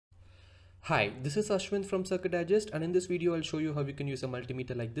Hi, this is Ashwin from CircuitDigest, and in this video I'll show you how you can use a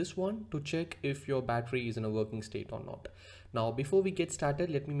multimeter like this one to check if your battery is in a working state or not. Now before we get started,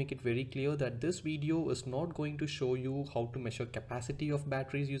 let me make it very clear that this video is not going to show you how to measure capacity of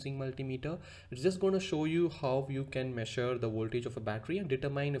batteries using multimeter. It's just going to show you how you can measure the voltage of a battery and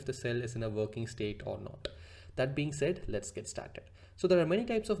determine if the cell is in a working state or not. That being said, let's get started. So there are many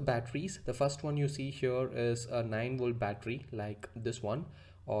types of batteries. The first one you see here is a 9-volt battery like this one,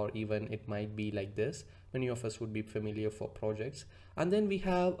 or even it might be like this. Many of us would be familiar for projects. And then we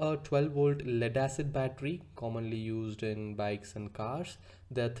have a 12-volt lead acid battery commonly used in bikes and cars.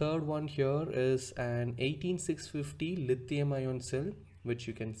 The third one here is an 18650 lithium ion cell, which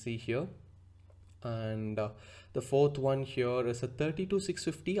you can see here. And the fourth one here is a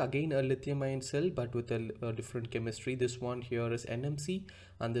 32650, again a lithium ion cell but with a different chemistry. This one here is NMC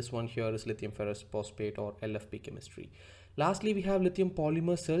and this one here is lithium ferrous phosphate or LFP chemistry. Lastly, we have lithium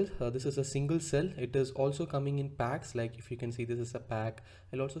polymer cell. This is a single cell. It is also coming in packs. Like if you can see, this is a pack.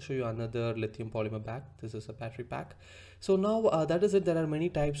 I'll also show you another lithium polymer pack. This is a battery pack. So now that is it. There are many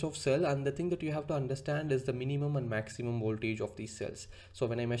types of cell, and the thing that you have to understand is the minimum and maximum voltage of these cells. So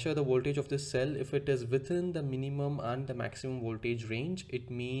when I measure the voltage of this cell, if it is within the minimum and the maximum voltage range, it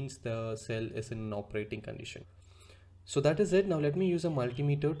means the cell is in an operating condition. So that is it. Now let me use a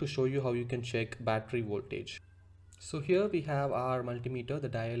multimeter to show you how you can check battery voltage. So here we have our multimeter. The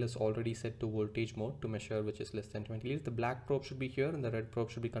dial is already set to voltage mode to measure which is less than 20 liters. The black probe should be here and the red probe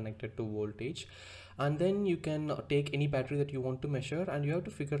should be connected to voltage. And then you can take any battery that you want to measure and you have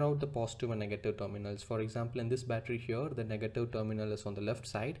to figure out the positive and negative terminals. For example, in this battery here, the negative terminal is on the left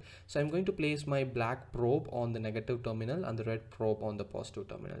side. So I'm going to place my black probe on the negative terminal and the red probe on the positive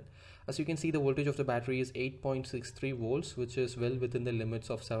terminal. As you can see, the voltage of the battery is 8.63 volts, which is well within the limits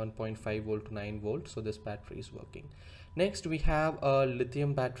of 7.5 volt to 9 volt. So this battery is working. Next, we have a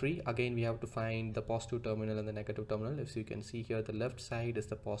lithium battery. Again, we have to find the positive terminal and the negative terminal. If you can see here, the left side is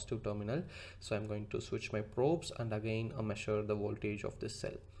the positive terminal. So I'm going to switch my probes and again measure the voltage of this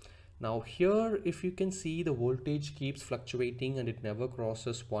cell. Now here, if you can see, the voltage keeps fluctuating and it never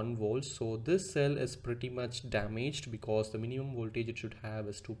crosses 1 volt. So this cell is pretty much damaged because the minimum voltage it should have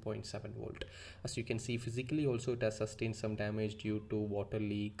is 2.7 volt. As you can see, physically also it has sustained some damage due to water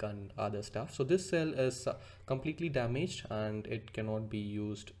leak and other stuff. So this cell is completely damaged and it cannot be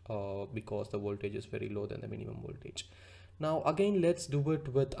used because the voltage is very low than the minimum voltage. Now again, let's do it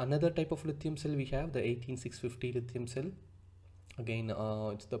with another type of lithium cell. We have the 18650 lithium cell. Again,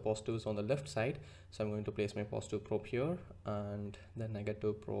 it's the positives on the left side, so I'm going to place my positive probe here and the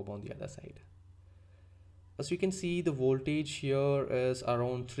negative probe on the other side. As you can see, the voltage here is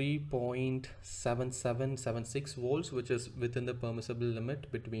around 3.7776 volts, which is within the permissible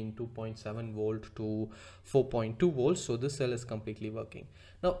limit between 2.7 volt to 4.2 volts. So this cell is completely working.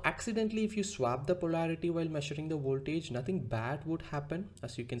 Now, accidentally, if you swap the polarity while measuring the voltage, nothing bad would happen.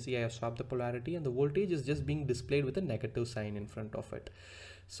 As you can see, I have swapped the polarity and the voltage is just being displayed with a negative sign in front of it.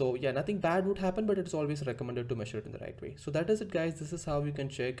 So yeah, nothing bad would happen, but it's always recommended to measure it in the right way. So that is it, guys. This is how you can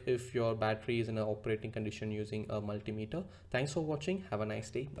check if your battery is in an operating condition using a multimeter. Thanks for watching. Have a nice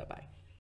day. Bye bye.